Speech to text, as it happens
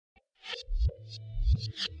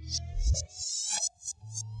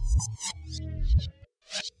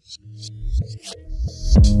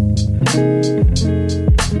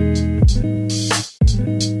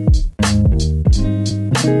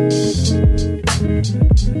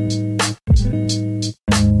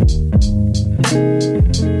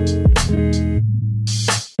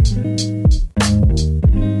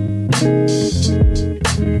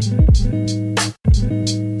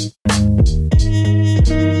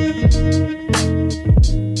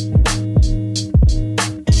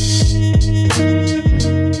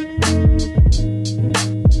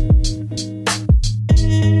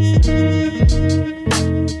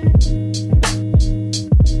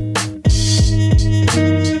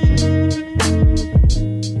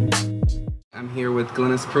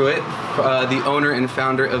The owner and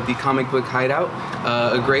founder of the Comic Book Hideout,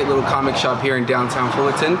 a great little comic shop here in downtown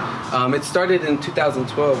Fullerton. It started in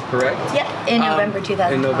 2012, correct? Yep, in November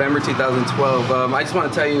 2012. In November 2012. I just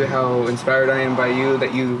want to tell you how inspired I am by you,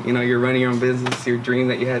 that you're running your own business, your dream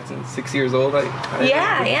that you had since 6 years old.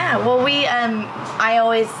 Yeah. Well, I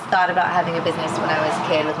always thought about having a business when I was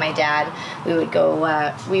a kid with my dad. We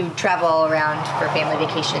would travel all around for family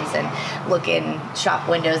vacations and look in shop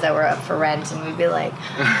windows that were up for rent, and we'd be like,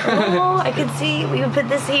 oh, I could see, we would put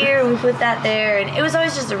this here, we put that there, and it was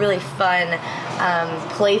always just a really fun,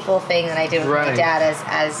 playful thing that I did with my dad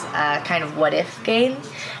as a kind of what if game.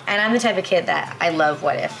 And I'm the type of kid that I love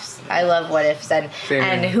what ifs. I love what ifs and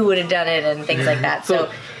who would have done it and things like that. So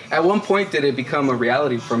at one point, did it become a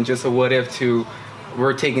reality from just a what if to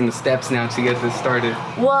we're taking the steps now to get this started?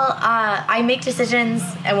 Well, I make decisions,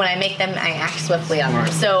 and when I make them, I act swiftly on them.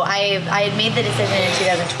 So I had made the decision in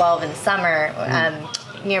 2012 in the summer,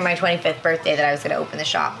 near my 25th birthday, that I was going to open the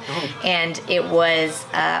shop. And it was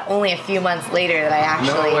only a few months later that I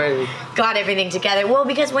actually got everything together. Well,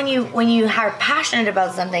 because when you are passionate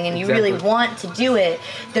about something and you really want to do it,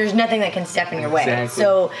 there's nothing that can step in your way.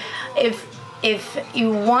 So if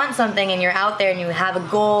you want something and you're out there and you have a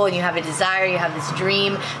goal and you have a desire, you have this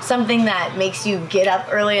dream, something that makes you get up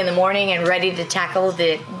early in the morning and ready to tackle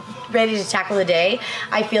the day,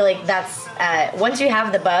 I feel like that's once you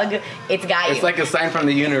have the bug, it's got you. It's like a sign from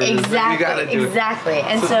the universe. Exactly. You gotta do it.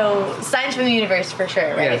 And so signs from the universe for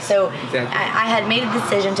sure, right? Yes, so I had made a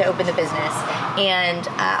decision to open the business, and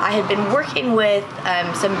I had been working with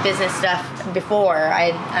some business stuff before.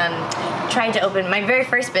 I had tried to open my very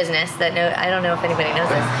first business. I don't know if anybody knows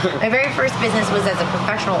this. My very first business was as a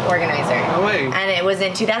professional organizer. No way. And it was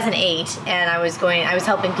in 2008, and I was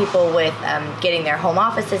helping people with getting their home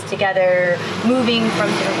offices together, moving from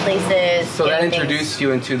different places. So that introduced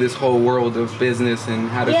you into this whole world of business and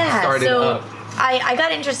how to start it up. I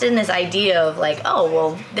got interested in this idea of like, oh,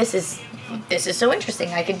 well, this is so interesting.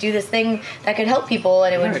 I could do this thing that could help people,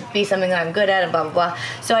 and it would be something that I'm good at, and blah, blah, blah.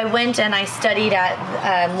 So I went and I studied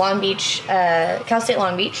at Long Beach, Cal State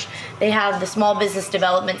Long Beach. They have the Small Business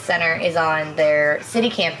Development Center is on their city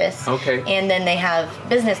campus. Okay. And then they have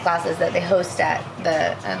business classes that they host at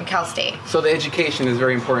the Cal State. So the education is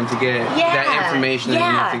very important to get that information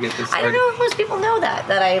that you need to get this started. I don't know if most people know that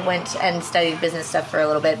I went and studied business stuff for a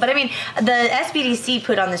little bit. But I mean, the SBDC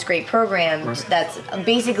put on this great program that's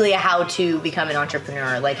basically a how-to become an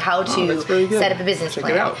entrepreneur, like how to set up a business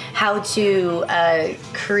plan, how to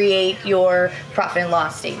create your profit and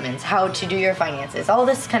loss statements, how to do your finances, all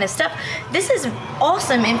this kind of stuff. This is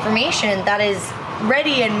awesome information that is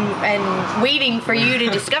ready and waiting for you to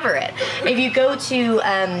discover it. If you go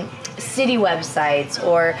to city websites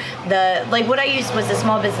or what I used was the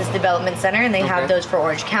Small Business Development Center, and they have those for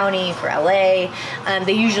Orange County, for LA.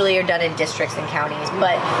 They usually are done in districts and counties,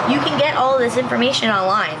 but you can get all of this information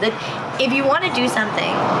online. If you want to do something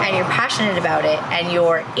and you're passionate about it and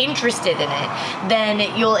you're interested in it,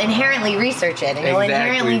 then you'll inherently research it and you'll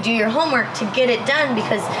inherently do your homework to get it done,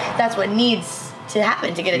 because that's what needs to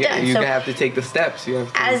happen to get it done. You have to take the steps. You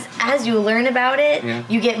have to, as you learn about it,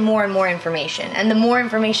 you get more and more information, and the more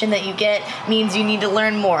information that you get means you need to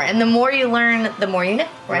learn more, and the more you learn, the more you know,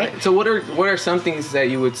 right? So what are some things that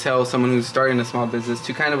you would tell someone who's starting a small business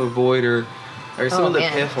to kind of avoid or some of the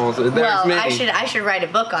pitfalls? Well, many. I should write a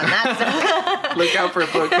book on that stuff. Look out for a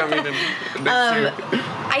book coming in next year.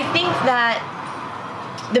 I think that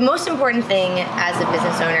the most important thing as a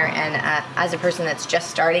business owner and as a person that's just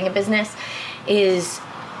starting a business is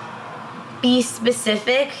be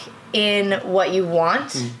specific in what you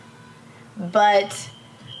want, but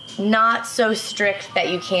not so strict that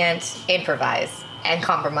you can't improvise and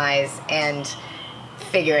compromise and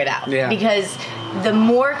figure it out. Because the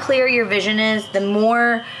more clear your vision is, the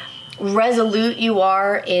more resolute you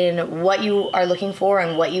are in what you are looking for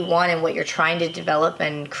and what you want and what you're trying to develop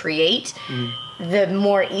and create, the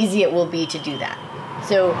more easy it will be to do that.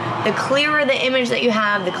 So the clearer the image that you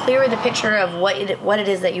have, the clearer the picture of what it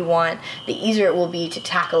is that you want, the easier it will be to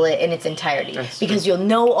tackle it in its entirety. Because you'll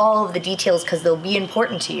know all of the details because they'll be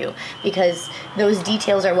important to you, because those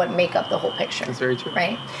details are what make up the whole picture. That's very true.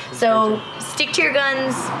 Right? So stick to your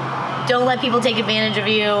guns. Don't let people take advantage of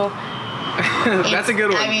you. That's a good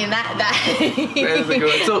one. I mean, that is a good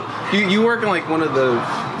one. So you work in like one of the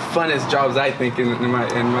funnest jobs, I think, in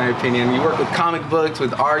my opinion. You work with comic books,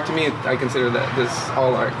 with art. To me, I consider that this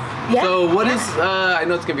all art. Yeah. So what is, I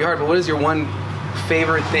know it's gonna be hard, but what is your one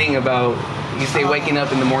favorite thing about, you say, waking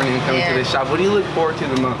up in the morning and coming to this shop? What do you look forward to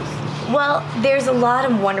the most? Well, there's a lot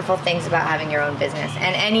of wonderful things about having your own business,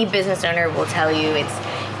 and any business owner will tell you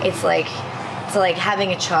it's like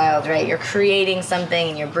having a child, right? You're creating something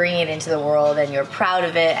and you're bringing it into the world and you're proud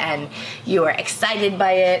of it and you are excited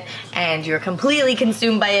by it and you're completely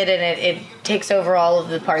consumed by it, and it takes over all of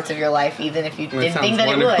the parts of your life, even if you didn't think that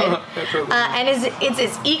wonderful. It would. And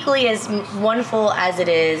it's equally as wonderful as it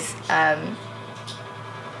is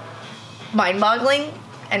mind-boggling,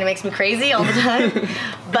 and it makes me crazy all the time.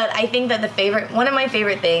 But I think that one of my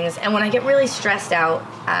favorite things, and when I get really stressed out,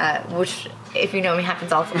 which, if you know me,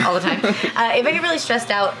 happens all the time. If I get really stressed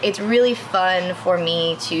out, it's really fun for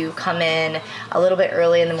me to come in a little bit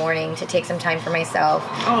early in the morning to take some time for myself.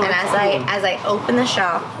 And as I open the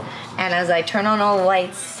shop and as I turn on all the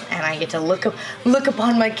lights and I get to look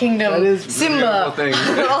upon my kingdom, that is Simba,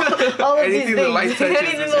 all of these things,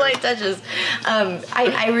 anything the light touches.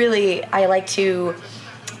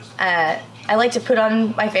 I like to put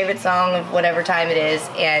on my favorite song of whatever time it is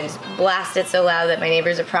and blast it so loud that my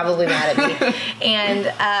neighbors are probably mad at me. And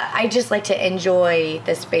I just like to enjoy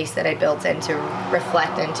the space that I built and to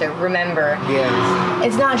reflect and to remember. Yes.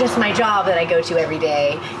 It's not just my job that I go to every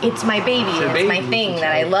day. It's my baby. It's my thing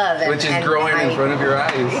that I love. Which is growing in front of your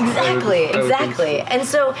eyes. Exactly. And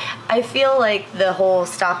so I feel like the whole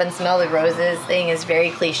stop and smell the roses thing is very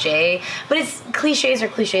cliche, but cliches are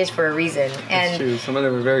cliches for a reason. It's true. Some of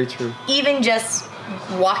them are very true. Even just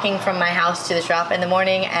walking from my house to the shop in the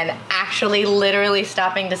morning and actually literally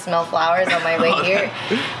stopping to smell flowers on my way here,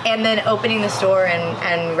 and then opening the store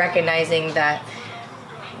and recognizing that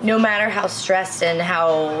no matter how stressed and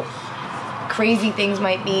how crazy things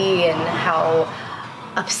might be and how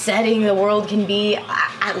upsetting the world can be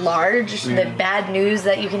at large, the bad news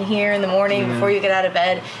that you can hear in the morning before you get out of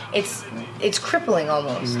bed, it's crippling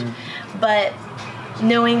almost. But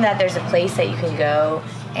knowing that there's a place that you can go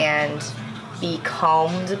and be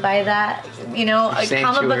calmed by that,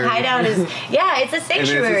 Comic Book Hideout is, it's a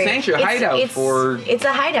sanctuary. And it's a sanctuary, it's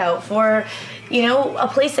a hideout for, a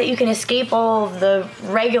place that you can escape all of the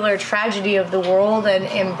regular tragedy of the world and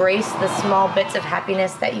embrace the small bits of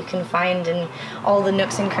happiness that you can find in all the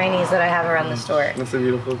nooks and crannies that I have around the store. That's a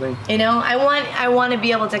beautiful thing. I want to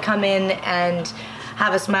be able to come in and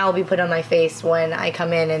have a smile be put on my face when I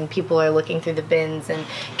come in and people are looking through the bins and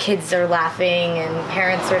kids are laughing and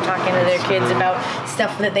parents are talking to their kids about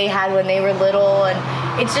stuff that they had when they were little, and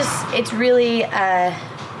it's really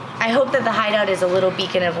I hope that the Hideout is a little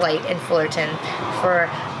beacon of light in Fullerton for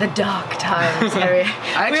the dark times, Harry.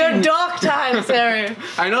 We are dark times, Harry.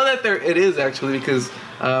 I know that it is actually, because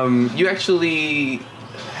you actually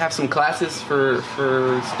have some classes for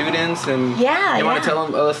students, and you want to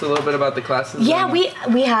tell us a little bit about the classes? Yeah,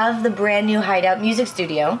 we have the brand new Hideout Music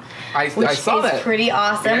Studio. I saw that. Which is pretty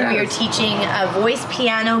awesome. Yes. We are teaching voice,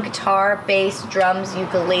 piano, guitar, bass, drums,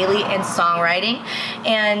 ukulele, and songwriting.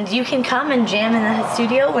 And you can come and jam in the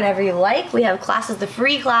studio whenever you like. We have classes. The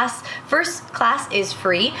first class is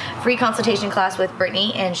free consultation class with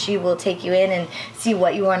Brittany, and she will take you in and see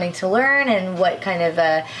what you're wanting to learn and what kind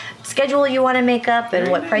of schedule you want to make up and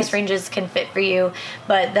what price ranges can fit for you.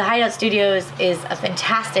 But the Hideout Studios is a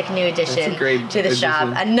fantastic new addition to the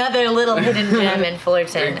shop. Another little hidden gem in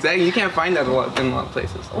Fullerton. Exactly. You can't find that in a lot of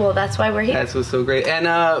places. Well, that's why we're here. That's what's so great.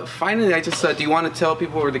 And finally, I just do you want to tell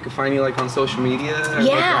people where they can find you, like on social media?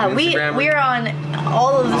 Yeah, we're on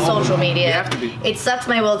all of the social media. You have to be. It sucks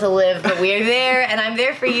my will to live, but we are there, and I'm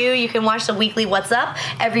there for you. You can watch the weekly What's Up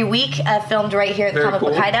every week, filmed right here at the Comic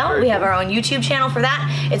Book Hideout. We have our own YouTube channel for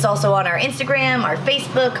that. It's also on our Instagram, our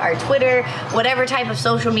Facebook, our Twitter, whatever type of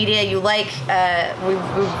social media you like.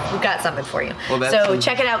 We've got something for you. So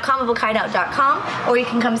check it out, comicbookhideout.com, or you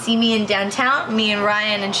can come see me in downtown. Me and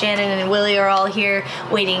Ryan and Shannon and Willie are all here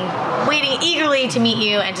waiting eagerly to meet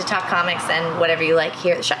you and to talk comics and whatever you like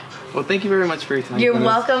here at the shop. Well, thank you very much for your time. You're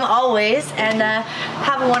welcome always, and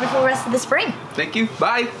have a wonderful rest of the spring. Thank you.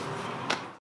 Bye.